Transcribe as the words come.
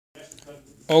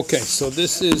Okay, so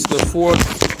this is the fourth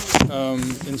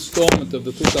installment of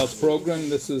the 2000 program.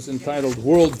 This is entitled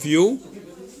Worldview.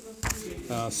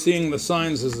 Seeing the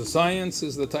Signs as a Science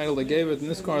is the title they gave it, and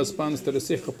this corresponds to the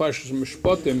Sicha Parshas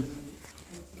Mishpatim,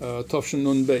 Tovshin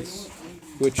Nun Beis,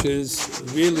 which is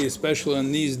really special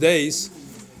in these days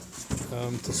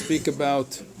to speak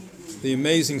about the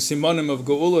amazing Simonim of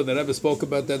Geula that Rebbe spoke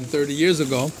about that 30 years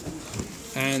ago,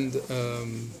 and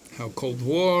how Cold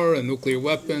War and nuclear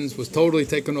weapons was totally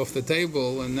taken off the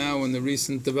table, and now in the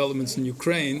recent developments in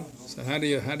Ukraine. So how do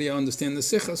you understand the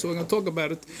Sikha? So we're going to talk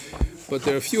about it, but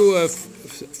there are a few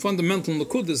fundamental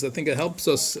nakudas. I think it helps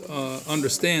us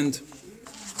understand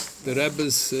the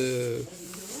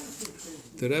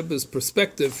Rebbe's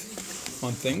perspective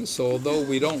on things. So although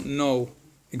we don't know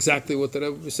exactly what the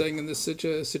Rebbe was saying in this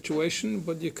situation,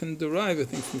 but you can derive, I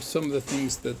think, from some of the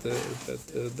things that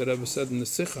the Rebbe said in the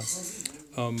Sikha,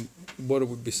 what it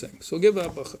would be saying. So I'll give a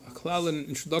klal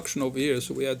introduction over here.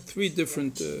 So we had three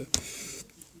different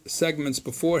segments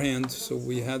beforehand. So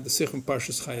we had the Sikha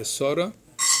Parshas Chayesora,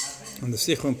 and the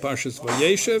Sikha Parshas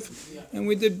Vayeshev, and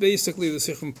we did basically the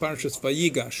Sikha Parshas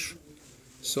Vayigash.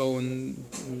 So in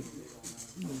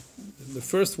the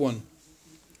first one,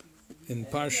 in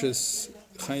Parshas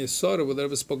Chayesora, where the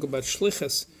Rebbe spoke about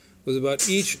Shlichas, was about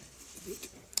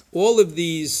all of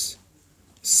these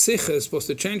Sikha is supposed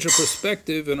to change our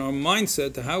perspective and our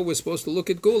mindset to how we're supposed to look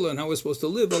at Gula and how we're supposed to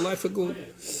live a life of Gula.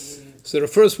 So the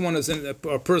first one is in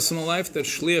our personal life, that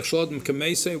Shliach Shalom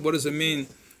Kamese. What does it mean?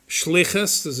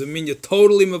 Shlichas, does it mean you're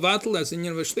totally mevatel? That's in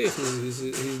your Shlich.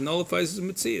 He nullifies his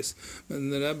Metzias.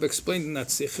 And the Rebbe explained in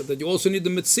that Sikha that you also need the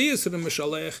Metzias of the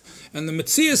Meshalech, and the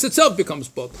Metzias itself becomes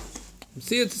both.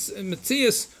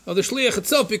 Metzias of the Shliach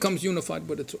itself becomes unified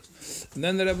with the truth. And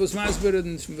then the Rebbe was masber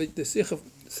in the Sikha,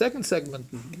 second segment,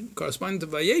 corresponding to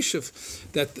Vayeshev,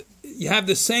 that you have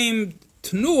the same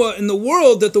Tnua in the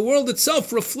world, that the world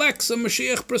itself reflects a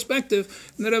Mashiach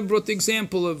perspective. And the Rebbe brought the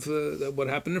example of what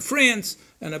happened in France,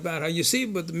 and about how you see,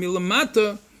 but the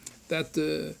Milamata, that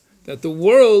the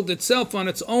world itself on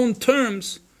its own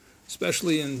terms,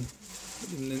 especially in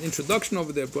the introduction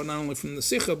over there, brought not only from the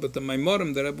Sikha, but the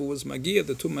Maimorim, the Rebbe was Magia,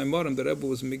 the two Maimorim, the Rebbe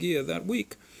was Magia that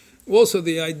week. Also,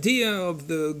 the idea of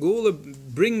the Geula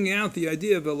bringing out the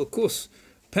idea of Elokus,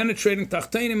 penetrating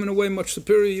Tachtenim in a way much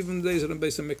superior even in the days of the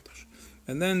Beis HaMikdash.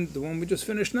 And then the one we just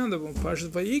finished now, the one Parshas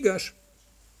Vayigash,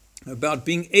 about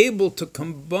being able to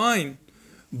combine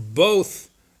both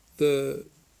the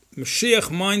Mashiach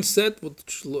mindset,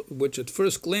 which at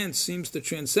first glance seems to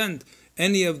transcend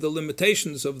any of the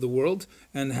limitations of the world,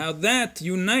 and how that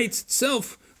unites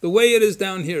itself the way it is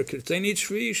down here. Kirteinit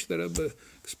Shvish, that Rebbe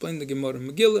explained the Gemara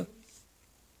Megillah,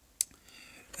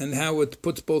 and how it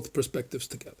puts both perspectives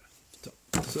together.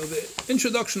 So the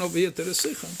introduction over here to the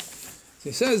Sikha,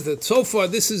 he says that so far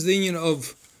this is the union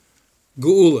of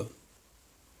Geula,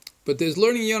 but there's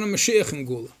learning Yana Mashiach and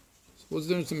Geula. So what's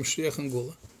the difference between Mashiach and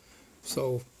Geula?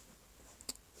 So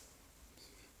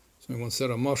someone said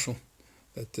a mashal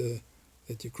that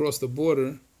you cross the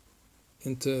border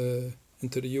into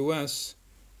the U.S.,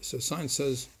 so a sign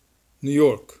says New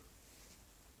York.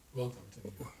 Welcome to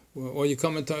New York. Or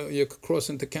you cross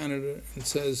into Canada and it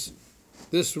says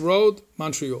this road,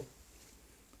 Montreal.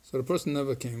 So the person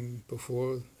never came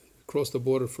before, crossed the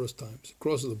border first time. So he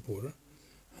crosses the border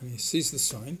and he sees the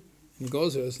sign and he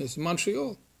goes there and says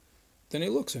Montreal. Then he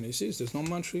looks and he sees there's no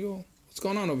Montreal. What's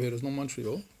going on over here? There's no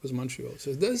Montreal. There's Montreal. He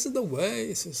says, this is the way.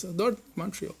 He says,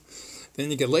 Montreal.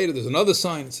 Then you get later, there's another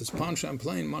sign. It says Pont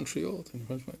Champlain, Montreal.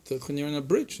 When you're in a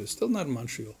bridge, it's still not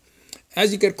Montreal.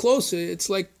 As you get closer, it's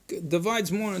like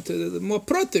divides more into the more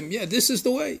pratim. Yeah, this is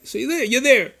the way. So you're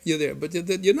there, but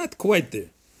you're not quite there.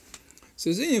 So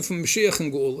it's from Mashiach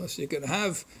and Geula. So you can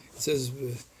have, it says,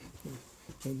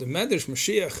 the Medrash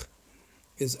Mashiach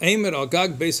is Eimer al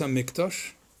Gag Beis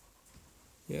HaMikdash.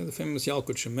 Yeah, the famous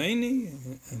Yalkut Shemeni,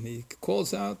 and he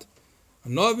calls out,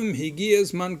 Anovim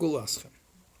Higiyaz Man Gulaschem.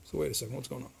 So wait a second, what's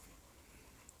going on?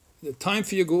 The time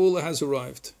for your Geula has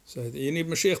arrived. So you need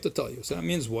Mashiach to tell you. So that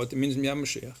means what? It means you have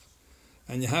Mashiach.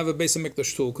 And you have a Beis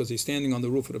HaMikdash too, because he's standing on the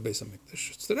roof of the Beis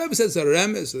HaMikdash. So the Rebbe says a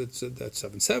remez, that's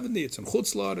 770, it's in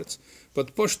Chutzlar,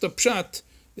 but Poshta Pshat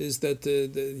is that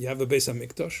you have a Beis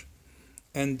HaMikdash.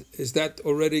 And is that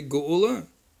already Geula?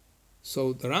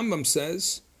 So the Rambam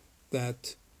says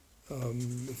that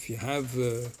if you have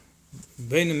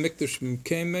Bein HaMikdash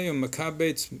Mkemei or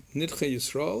Makabetz Nidche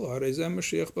Yisrael, Harezeh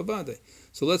Mashiach Bavadei.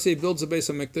 So let's say he builds a Beis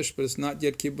HaMikdash, but it's not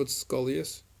yet Kibbutz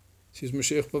Skolias. Is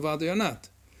Mashiach Bavadei or not?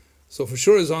 So for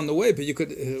sure is on the way, but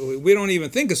we don't even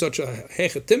think of such a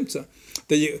Hechet Timtza.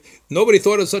 Nobody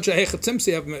thought of such a Hechet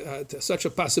Timtza, such a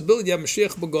possibility. You have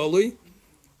Mashiach B'Golui,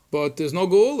 but there's no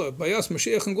Geula. By us,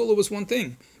 Mashiach and Geula was one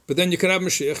thing. But then you can have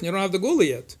Mashiach and you don't have the Geula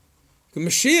yet.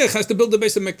 Mashiach has to build the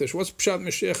base of Mikdash. What's Pshat?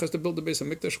 Mashiach has to build the base of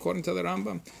Mikdash according to the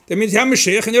Rambam. That means you have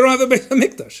Mashiach and you don't have the base of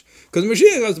Mikdash. Because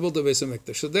Mashiach has to build the base of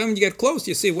Mikdash. So then when you get close,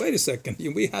 you see, wait a second,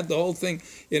 we had the whole thing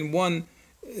in one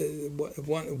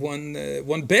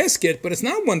basket, but it's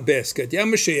not one basket. You have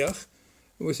Mashiach.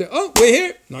 And we say, oh, we're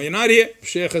here. No, you're not here.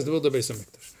 Mashiach has to build the base of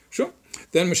Mikdash. Sure.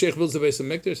 Then Mashiach builds the base of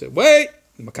Mikdash. Say, wait,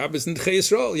 Makab is in Chei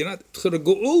Yisrael. You're not. So the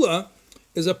Geula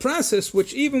is a process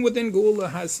which even within Geula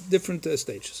has different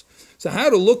stages. So how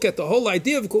to look at the whole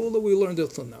idea of Geula we learned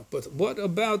until now. But what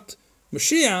about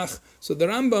Mashiach? So the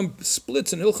Rambam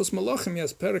splits in Hilchos Malachim. He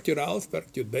has Perek Yud Aleph,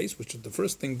 Perek Yud Beis, which is the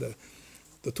first thing the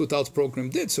 2000 program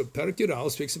did. So Perek Yud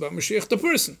Aleph speaks about Mashiach, the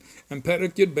person, and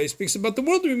Perek Yud Beis speaks about the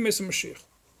world being made of Mashiach.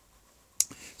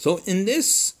 So in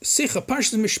this Sicha,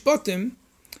 Parshas Mishpatim,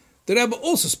 the Rebbe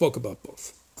also spoke about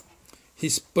both.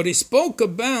 But he spoke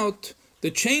about the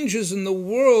changes in the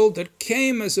world that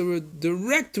came as a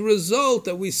direct result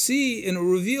that we see in a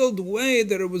revealed way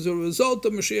that it was a result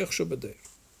of Mashiach Shabbadir.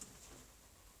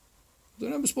 The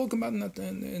Rebbe spoke about that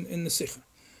in the Sicha.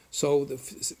 So the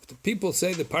people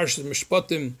say the Parshas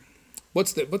Mishpatim,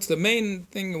 what's the main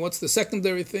thing and what's the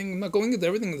secondary thing? I'm not going into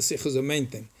everything in the Sicha is the main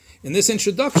thing. In this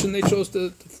introduction, they chose to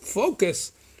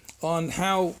focus on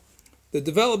how the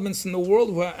developments in the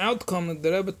world were outcome, and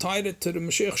the Rebbe tied it to the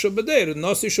Mashiach Shabbadir, the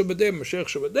Nasi Shabbadir, Mashiach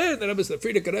Shabbadir. The Rebbe said, the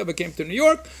Frierdiker Rebbe came to New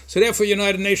York, so therefore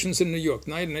United Nations in New York.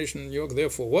 United Nations in New York,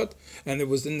 therefore what? And it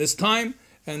was in this time,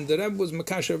 and the Rebbe was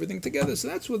Makash everything together. So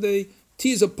that's what they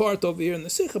tease apart over here in the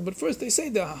Sikha. But first they say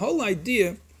the whole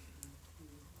idea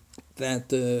that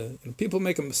people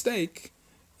make a mistake,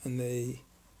 and they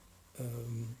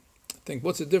think,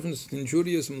 what's the difference between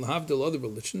Judaism and Havdil, other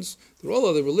religions? They're all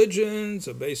other religions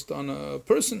are based on a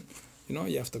person.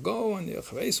 You have to go and you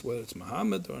have whether it's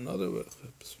Muhammad or another.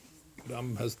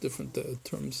 Ram has different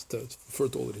terms to refer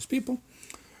to all of these people,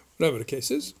 whatever the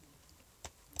case is.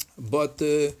 But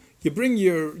you bring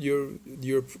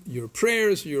your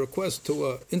prayers, your requests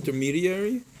to an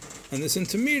intermediary, and this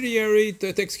intermediary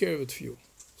takes care of it for you.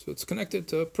 So it's connected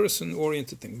to a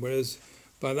person-oriented thing. Whereas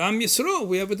by the Am Yisrael,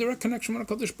 we have a direct connection with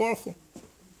HaKadosh Baruch Hu.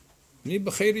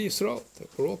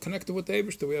 We're all connected with the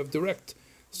Eibishter. We have direct.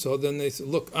 So then they say,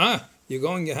 look,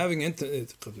 you're having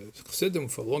Chassidim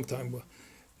for a long time.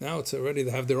 Now it's already, they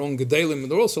have their own Gedalim,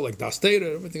 and they're also like Das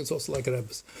Torah, everything is also like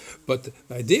Rebbe's. But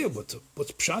the idea, what's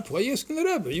Pshat? Why are you asking the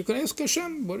Rebbe? You can ask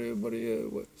Hashem.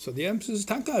 So the emphasis is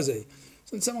Takazeh.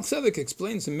 So Tzemach Tzedek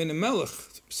explains in Min Melech,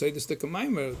 say this to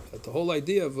Kamaimer, that the whole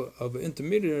idea of an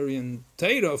intermediary in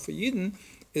Torah for Yidden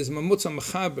is Mamutza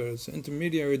Mechaber. It's an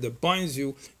intermediary that binds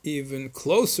you even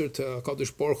closer to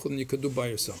HaKadosh Baruch Hu than you could do by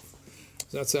yourself.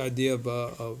 So that's the idea of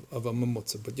a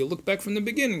Mamutza. But you look back from the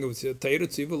beginning, it was Torah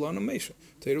Tziva Lana Mesha.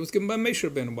 Torah was given by Mesha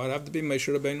Rabbeinu. Why have to be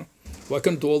Mesha Rabbeinu? Why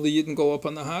can't all the Yidden go up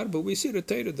on the Har? But we see the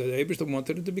Torah, the Eibishter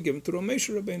wanted it to be given through a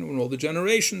Mesha Rabbeinu in all the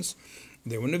generations.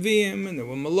 There were Nevi'im and there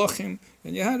were Malachim,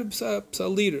 and you had a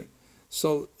leader.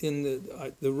 So in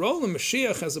the role of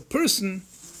Mashiach as a person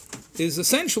is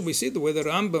essential. We see the way the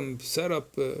Rambam set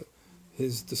up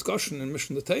his discussion in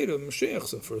Mishnah Torah of Mashiach.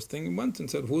 So first thing he went and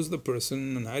said, who's the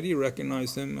person and how do you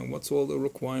recognize him and what's all the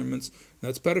requirements? And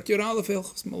that's Perek Yud Aleph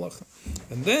Hilchos Malachim.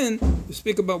 And then you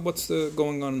speak about what's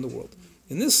going on in the world.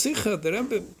 In this Sikha, the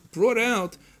Rebbe brought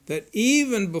out that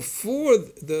even before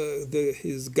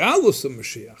his Galus of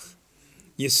Mashiach,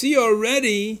 you see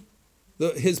already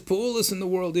his Pa'ulis in the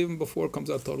world even before it comes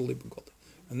out totally B'Golda.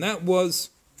 And that was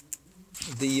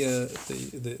the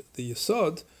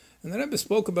Yesod. And the Rebbe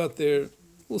spoke about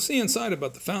we'll see inside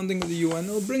about the founding of the UN.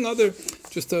 It'll bring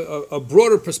just a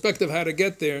broader perspective how to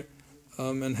get there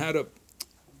and how to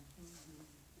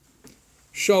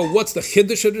show what's the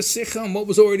Chiddush of the Sikha and what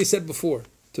was already said before,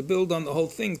 to build on the whole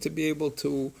thing, to be able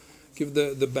to give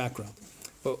the background.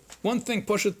 But one thing,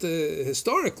 Poshet,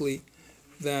 historically,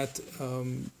 that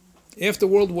after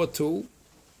World War II,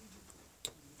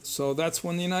 so that's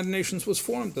when the United Nations was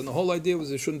formed, and the whole idea was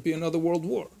there shouldn't be another world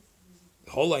war.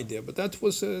 The whole idea, but that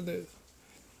was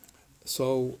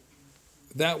so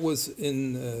that was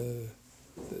in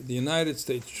the United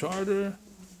States Charter.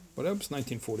 Whatever, it's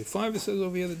 1945. It says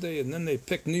over here today, and then they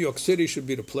picked New York City should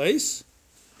be the place,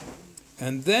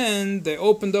 and then they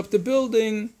opened up the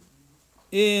building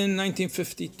in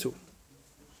 1952.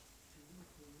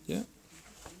 Yeah.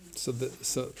 So that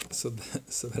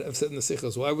I've said in the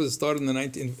Sichos, why was it started in the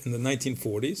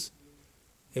 1940s?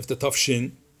 After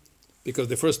Tafshin, because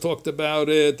they first talked about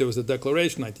it, there was a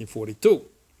declaration, 1942.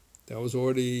 That was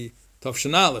already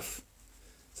Tafshin Aleph.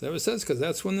 So it says, because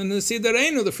that's when the Nasi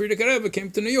Dareinu, the Frierdiker Rebbe, came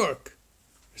to New York.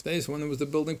 Stays when there was the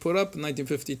building put up in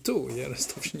 1952. Yeah, that's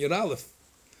Tafshin Yud Aleph.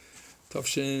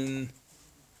 Tafshin,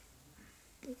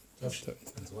 the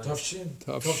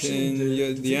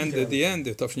end,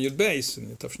 Tafshin Yud Beis,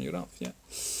 and Tafshin Yud Aleph, yeah.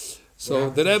 So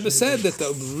the Rebbe said that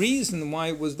the reason why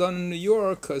it was done in New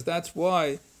York, because that's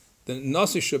why the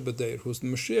Nasi Shabbadeir, who's the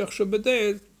Mashiach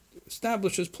Shabbadeir,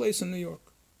 established his place in New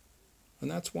York. And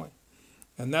that's why.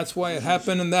 And that's why it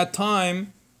happened in that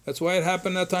time. That's why it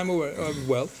happened that time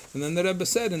well. And then the Rebbe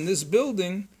said, in this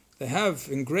building, they have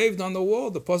engraved on the wall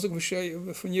the pasuk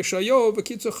from Yeshayahu,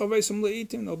 "V'kitzu chavesim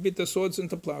le'itim," they'll beat their swords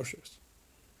into plowshares.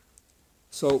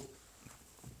 So,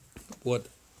 what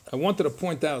I wanted to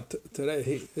point out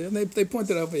today, they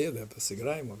pointed out over here, the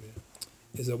Sigrayim over here,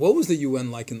 is that what was the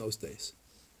UN like in those days?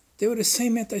 They were the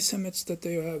same anti-Semites that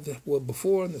they were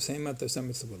before, and the same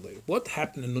anti-Semites that were later. What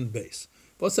happened in Nun Beis?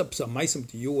 What's up, Samaisim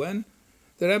to UN?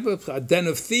 The Rebbe, a den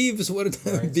of thieves, what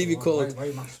did Bibi call it?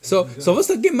 So what's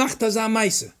the Gemacht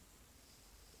Hazah?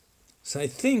 So I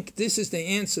think this is the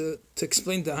answer to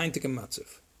explain the Heintige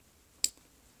Matzev.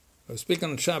 I was speaking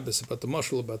on Shabbos about the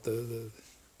mashal, about the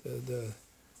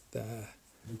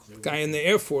guy in the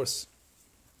Air Force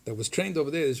that was trained over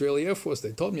there, the Israeli Air Force.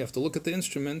 They told me you have to look at the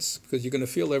instruments because you're going to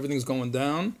feel everything's going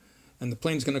down and the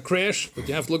plane's going to crash, but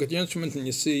you have to look at the instrument and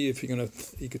you see if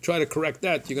you could try to correct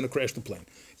that, you're going to crash the plane.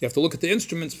 You have to look at the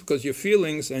instruments because your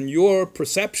feelings and your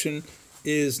perception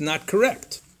is not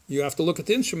correct. You have to look at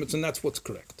the instruments and that's what's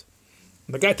correct.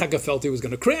 The guy Taka felt he was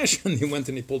going to crash and he went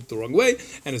and he pulled it the wrong way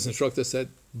and his instructor said,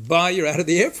 bye, you're out of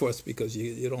the Air Force because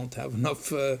you don't have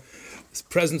enough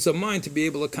presence of mind to be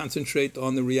able to concentrate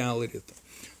on the reality of things.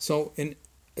 So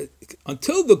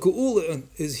until the Geula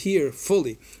is here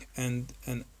fully and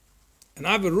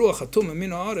Averuach Hatum Amin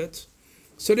Haaretz,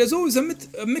 so there's always a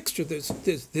mixture. There's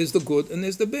the good and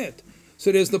there's the bad.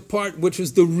 So there's the part which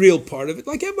is the real part of it.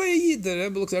 Like every Yid, the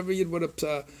Rebbe looks every Yid with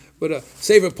a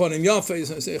saver upon him, your face,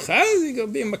 and say, "How's he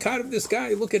gonna be a makar of this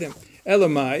guy? Look at him."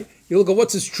 Elamai, you look at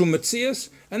what's his true metzias,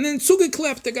 and then Sugi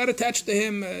Klep that got attached to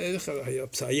him,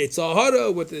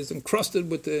 Yetzahara, what is encrusted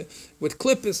with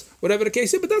klippus, whatever the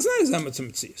case is. But that's not his emes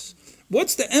metzias.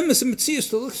 What's the emes metzias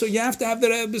to look? So you have to have the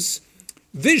Rebbe's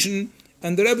vision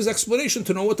and the Rebbe's explanation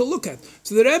to know what to look at.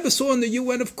 So the Rebbe saw in the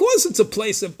UN, of course it's a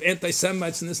place of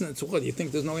anti-Semites and this and that. So what, do you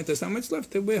think there's no anti-Semites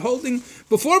left? We're holding,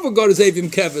 before we go to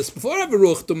Zavim Kevis, before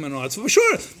Averuch Tumenot, for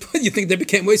sure. But you think they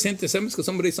became way anti-Semites because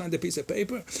somebody signed a piece of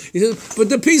paper? He says, but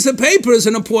the piece of paper is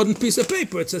an important piece of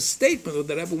paper. It's a statement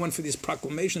that Rebbe went for these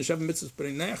proclamations, Shev Mitzvahs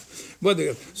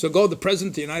B'nei. So go, the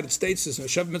President of the United States is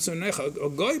Shev Mitzvah B'nei, or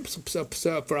go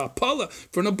for Apollo,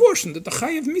 for an abortion, that the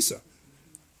Chayev Misa.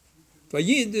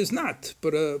 Yid is not,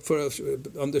 but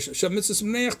on the Shev Mitzvahs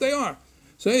B'nei they are.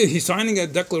 So he's signing a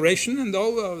declaration and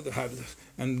all,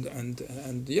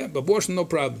 and yeah, abortion no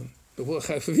problem. What's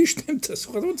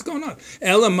going on?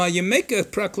 Elama, you make a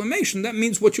proclamation, that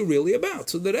means what you're really about.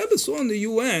 So the Rebbe saw in the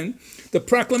UN, the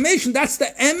proclamation, that's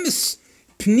the emes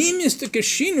pneumistic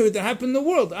shinu that happened in the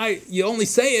world. You only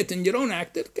say it and you don't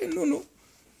act it. Okay, no.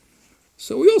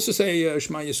 So we also say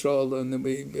Shema Yisrael, and then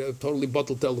we totally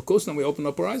bottle tell the coast, and we open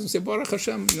up our eyes and say Baruch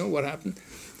Hashem. You know what happened?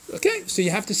 Okay, so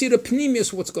you have to see the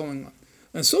pneumius, what's going on,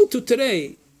 and so to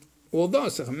today. Although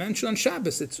I mentioned on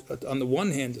Shabbos, it's on the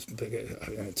one hand it's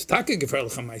taka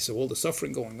gefährlich ha'maisa, all the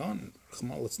suffering going on, it's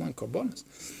not korbanos.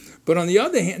 But on the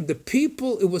other hand, the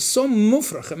people, it was so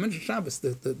mufrach. I mentioned Shabbos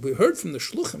that we heard from the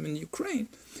shluchim in Ukraine.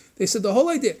 They said the whole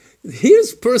idea.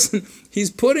 Here's a person,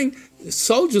 he's putting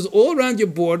soldiers all around your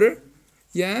border.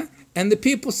 Yeah, and the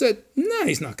people said, no,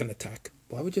 he's not going to attack.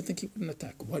 Why would you think he wouldn't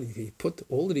attack? What, he put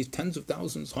all of these tens of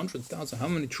thousands, 100,000, how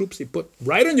many troops he put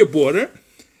right on your border,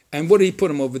 and what did he put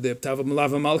them over there? Tava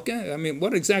Malava Malka? I mean,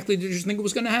 what exactly did you think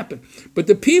was going to happen? But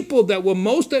the people that were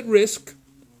most at risk,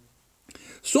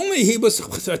 Sumi, he was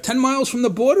 10 miles from the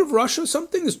border of Russia or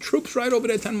something, his troops right over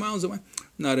there 10 miles away.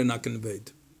 No, they're not going to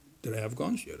invade. Do they have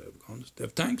guns? Yeah, they have guns. Do they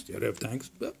have tanks? Yeah, they have tanks.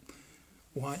 But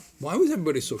why? Why was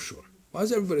everybody so sure? Why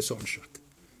is everybody so in shock?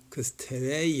 Because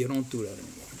today you don't do that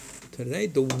anymore. Today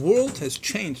the world has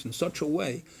changed in such a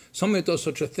way. Somebody does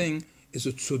such a thing is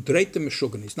a tzudreite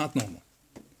meshugan. It's not normal.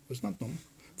 It was not normal.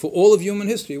 For all of human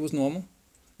history, it was normal.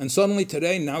 And suddenly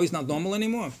today, now he's not normal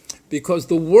anymore. Because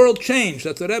the world changed.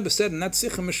 That's what the Rebbe said in that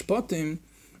Sikha Mishpatim.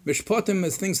 Mishpatim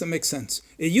is things that make sense.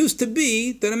 It used to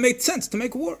be that it made sense to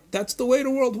make war. That's the way the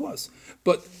world was.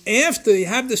 But after you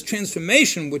have this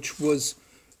transformation, which was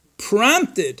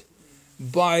prompted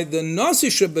by the Nasi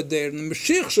Shabbadeir and the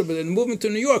Mashiach Shabbadeir, the movement to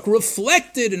New York,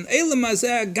 reflected in Elam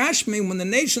Hazeh Gashmi, when the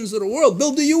nations of the world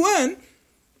build the UN.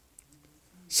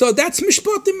 So that's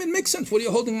Mishpatim, it makes sense. What are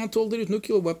you holding on to all these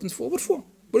nuclear weapons for? What for?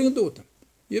 What are you going to do with them?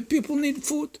 Your people need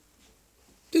food.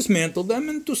 dismantle them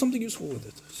and do something useful with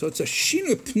it. So it's a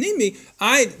shinui pnimi.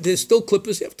 There's still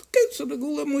clippers. You have to, okay, so the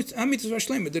gula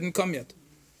amit didn't come yet.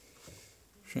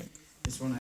 Just one